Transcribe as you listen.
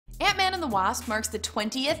and the Wasp marks the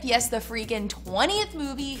 20th, yes, the freaking 20th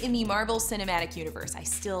movie in the Marvel Cinematic Universe. I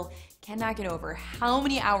still cannot get over how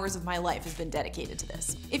many hours of my life has been dedicated to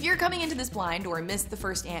this. If you're coming into this blind or missed the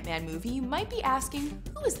first Ant-Man movie, you might be asking,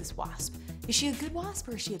 who is this Wasp? Is she a good Wasp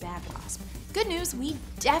or is she a bad Wasp? Good news, we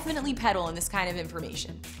definitely peddle in this kind of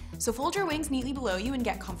information. So fold your wings neatly below you and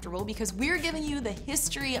get comfortable because we're giving you the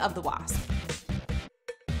history of the Wasp.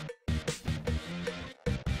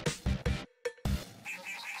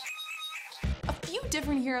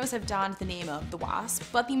 Different heroes have donned the name of the Wasp,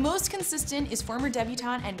 but the most consistent is former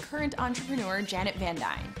debutante and current entrepreneur Janet Van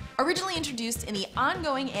Dyne. Originally introduced in the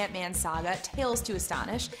ongoing Ant-Man saga Tales to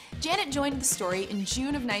Astonish, Janet joined the story in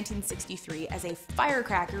June of 1963 as a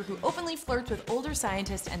firecracker who openly flirts with older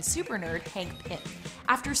scientist and super nerd Hank Pym.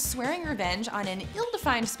 After swearing revenge on an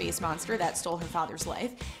ill-defined space monster that stole her father's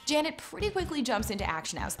life, Janet pretty quickly jumps into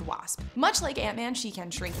action as the Wasp. Much like Ant-Man, she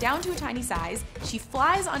can shrink down to a tiny size, she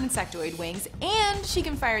flies on insectoid wings, and she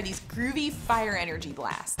can fire these groovy fire energy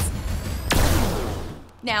blasts.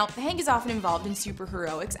 Now, Hank is often involved in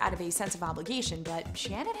superheroics out of a sense of obligation, but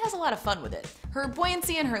Janet has a lot of fun with it. Her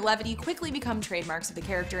buoyancy and her levity quickly become trademarks of the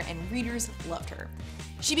character, and readers loved her.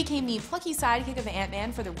 She became the plucky sidekick of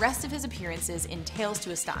Ant-Man for the rest of his appearances in Tales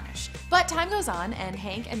to Astonish. But time goes on, and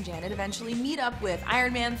Hank and Janet eventually meet up with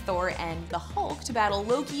Iron Man, Thor, and the Hulk to battle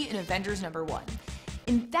Loki in Avengers #1.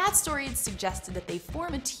 In that story, it's suggested that they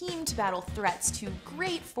form a team to battle threats too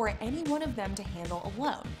great for any one of them to handle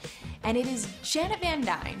alone. And it is Janet Van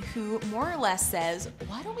Dyne who more or less says,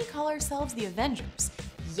 why don't we call ourselves the Avengers?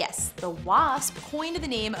 Yes, the Wasp coined the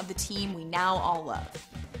name of the team we now all love.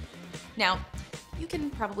 Now, you can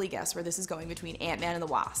probably guess where this is going between Ant-Man and the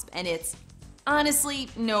Wasp, and it's honestly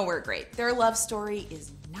nowhere great. Their love story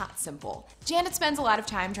is not simple. Janet spends a lot of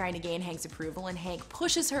time trying to gain Hank's approval, and Hank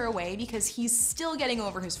pushes her away because he's still getting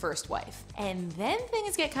over his first wife. And then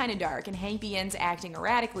things get kind of dark, and Hank begins acting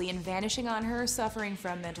erratically and vanishing on her, suffering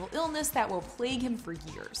from mental illness that will plague him for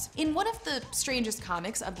years. In one of the strangest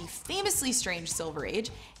comics of the famously strange Silver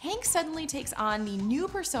Age, Hank suddenly takes on the new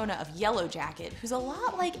persona of Yellow Jacket, who's a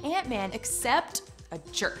lot like Ant-Man except a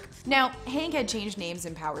jerk. Now, Hank had changed names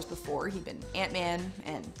and powers before. He'd been Ant-Man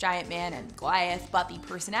and Giant Man and Goliath, but the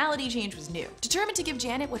personality change was new. Determined to give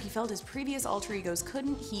Janet what he felt his previous alter egos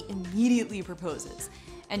couldn't, he immediately proposes.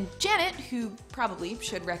 And Janet, who probably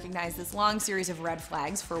should recognize this long series of red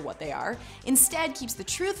flags for what they are, instead keeps the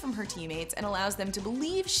truth from her teammates and allows them to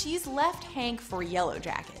believe she's left Hank for Yellow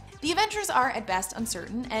Jacket. The Avengers are at best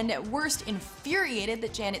uncertain and at worst infuriated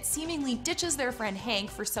that Janet seemingly ditches their friend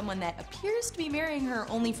Hank for someone that appears to be marrying her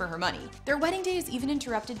only for her money. Their wedding day is even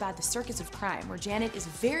interrupted by the Circus of Crime, where Janet is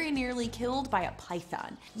very nearly killed by a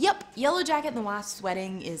python. Yep, Yellow Jacket and the Wasp's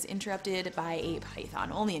wedding is interrupted by a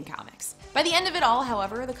python, only in comics. By the end of it all,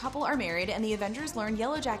 however, the couple are married and the Avengers learn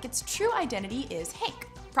Yellow Jacket's true identity is Hank.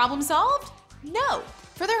 Problem solved? No!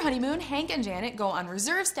 For their honeymoon, Hank and Janet go on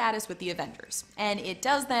reserve status with the Avengers, and it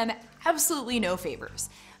does them absolutely no favors.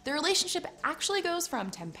 The relationship actually goes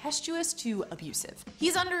from tempestuous to abusive.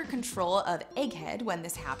 He's under control of Egghead when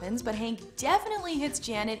this happens, but Hank definitely hits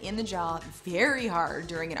Janet in the jaw very hard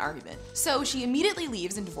during an argument. So she immediately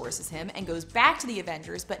leaves and divorces him and goes back to the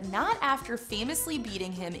Avengers, but not after famously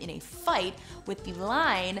beating him in a fight with the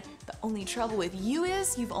line, "The only trouble with you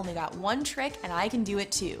is you've only got one trick and I can do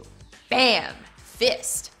it too." Bam!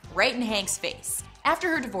 Fist. Right in Hank's face. After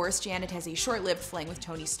her divorce, Janet has a short-lived fling with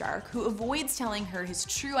Tony Stark, who avoids telling her his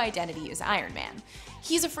true identity is Iron Man.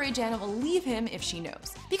 He's afraid Janet will leave him if she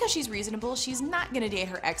knows. Because she's reasonable, she's not gonna date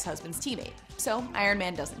her ex-husband's teammate. So Iron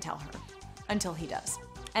Man doesn't tell her. Until he does.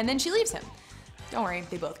 And then she leaves him. Don't worry,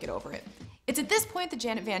 they both get over it. It's at this point that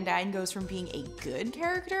Janet Van Dyne goes from being a good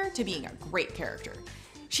character to being a great character.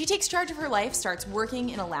 She takes charge of her life, starts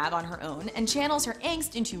working in a lab on her own, and channels her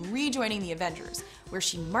angst into rejoining the Avengers, where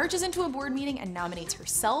she marches into a board meeting and nominates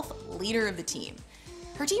herself leader of the team.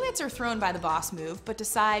 Her teammates are thrown by the boss move, but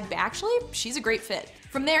decide, actually, she's a great fit.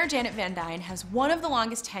 From there, Janet Van Dyne has one of the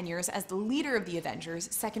longest tenures as the leader of the Avengers,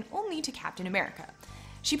 second only to Captain America.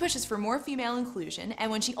 She pushes for more female inclusion,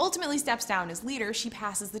 and when she ultimately steps down as leader, she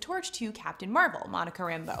passes the torch to Captain Marvel, Monica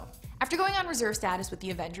Rambeau. After going on reserve status with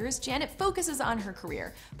the Avengers, Janet focuses on her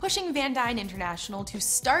career, pushing Van Dyne International to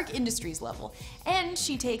Stark Industries level, and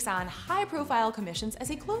she takes on high-profile commissions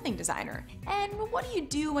as a clothing designer. And what do you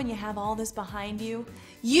do when you have all this behind you?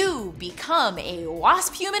 You become a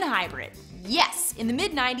wasp-human hybrid. Yes, in the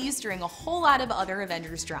mid-90s, during a whole lot of other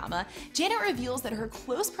Avengers drama, Janet reveals that her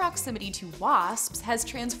close proximity to wasps has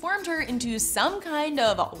transformed her into some kind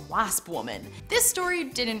of wasp woman. This story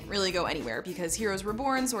didn't really go anywhere because Heroes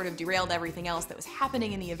Reborn sort of derailed everything else that was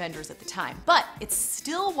happening in the Avengers at the time, but it's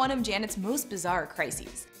still one of Janet's most bizarre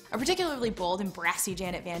crises. A particularly bold and brassy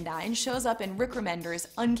Janet Van Dyne shows up in Rick Remender's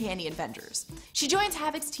Uncanny Avengers. She joins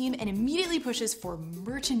Havoc's team and immediately pushes for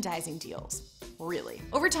merchandising deals. Really.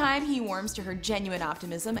 Over time, he warms to her genuine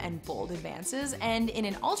optimism and bold advances, and in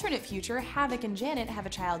an alternate future, Havoc and Janet have a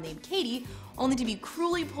child named Katie, only to be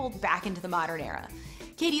cruelly pulled back into the modern era.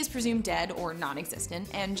 Katie is presumed dead or non-existent,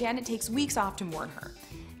 and Janet takes weeks off to mourn her.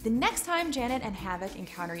 The next time Janet and Havoc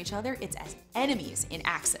encounter each other, it's as enemies in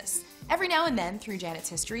Axis. Every now and then, through Janet's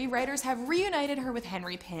history, writers have reunited her with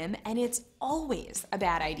Henry Pym, and it's always a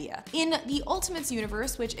bad idea. In the Ultimates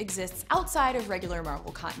universe, which exists outside of regular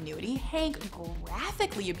Marvel continuity, Hank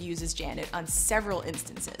graphically abuses Janet on several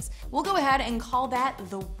instances. We'll go ahead and call that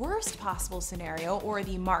the worst possible scenario, or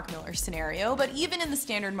the Mark Millar scenario, but even in the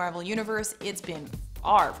standard Marvel universe, it's been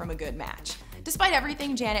far from a good match. Despite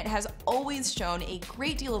everything, Janet has always shown a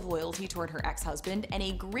great deal of loyalty toward her ex-husband and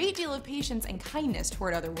a great deal of patience and kindness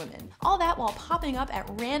toward other women. All that while popping up at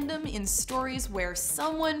random in stories where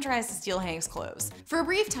someone tries to steal Hank's clothes. For a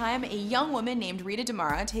brief time, a young woman named Rita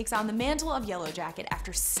Damara takes on the mantle of Yellowjacket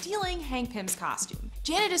after stealing Hank Pym's costume.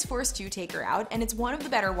 Janet is forced to take her out, and it's one of the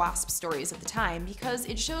better Wasp stories of the time because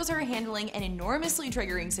it shows her handling an enormously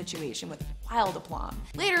triggering situation with wild aplomb.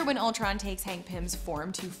 Later, when Ultron takes Hank Pym's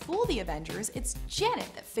form to fool the Avengers, it's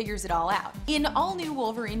Janet that figures it all out. In all-new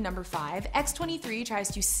Wolverine number 5, X-23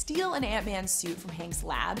 tries to steal an Ant-Man suit from Hank's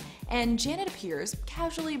lab, and Janet appears,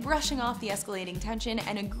 casually brushing off the escalating tension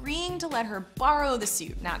and agreeing to let her borrow the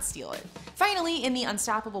suit, not steal it. Finally, in the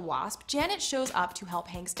Unstoppable Wasp, Janet shows up to help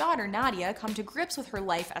Hank's daughter, Nadia, come to grips with her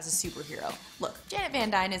life as a superhero. Look, Janet Van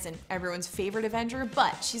Dyne isn't everyone's favorite Avenger,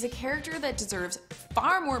 but she's a character that deserves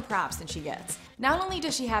far more props than she gets. Not only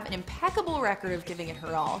does she have an impeccable record of giving it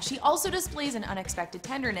her all, she also displays an unexpected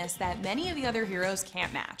tenderness that many of the other heroes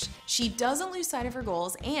can't match. She doesn't lose sight of her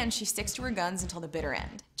goals, and she sticks to her guns until the bitter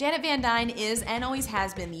end. Janet Van Dyne is, and always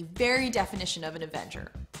has been, the very definition of an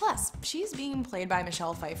Avenger. Plus, she's being played by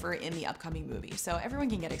Michelle Pfeiffer in the upcoming movie, so everyone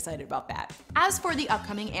can get excited about that. As for the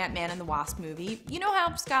upcoming Ant-Man and the Wasp movie, you know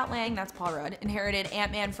how Scott Lang, that's Paul Rudd, inherited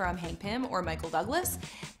Ant-Man from Hank Pym or Michael Douglas?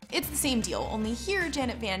 It's the same deal, only here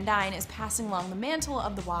Janet Van Dyne is passing along the mantle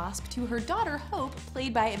of the Wasp to her daughter Hope,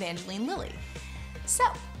 played by Evangeline Lilly. So,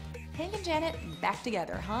 Hank and Janet back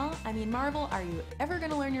together, huh? I mean, Marvel, are you ever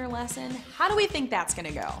gonna learn your lesson? How do we think that's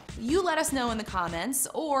gonna go? You let us know in the comments,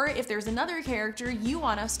 or if there's another character you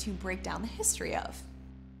want us to break down the history of.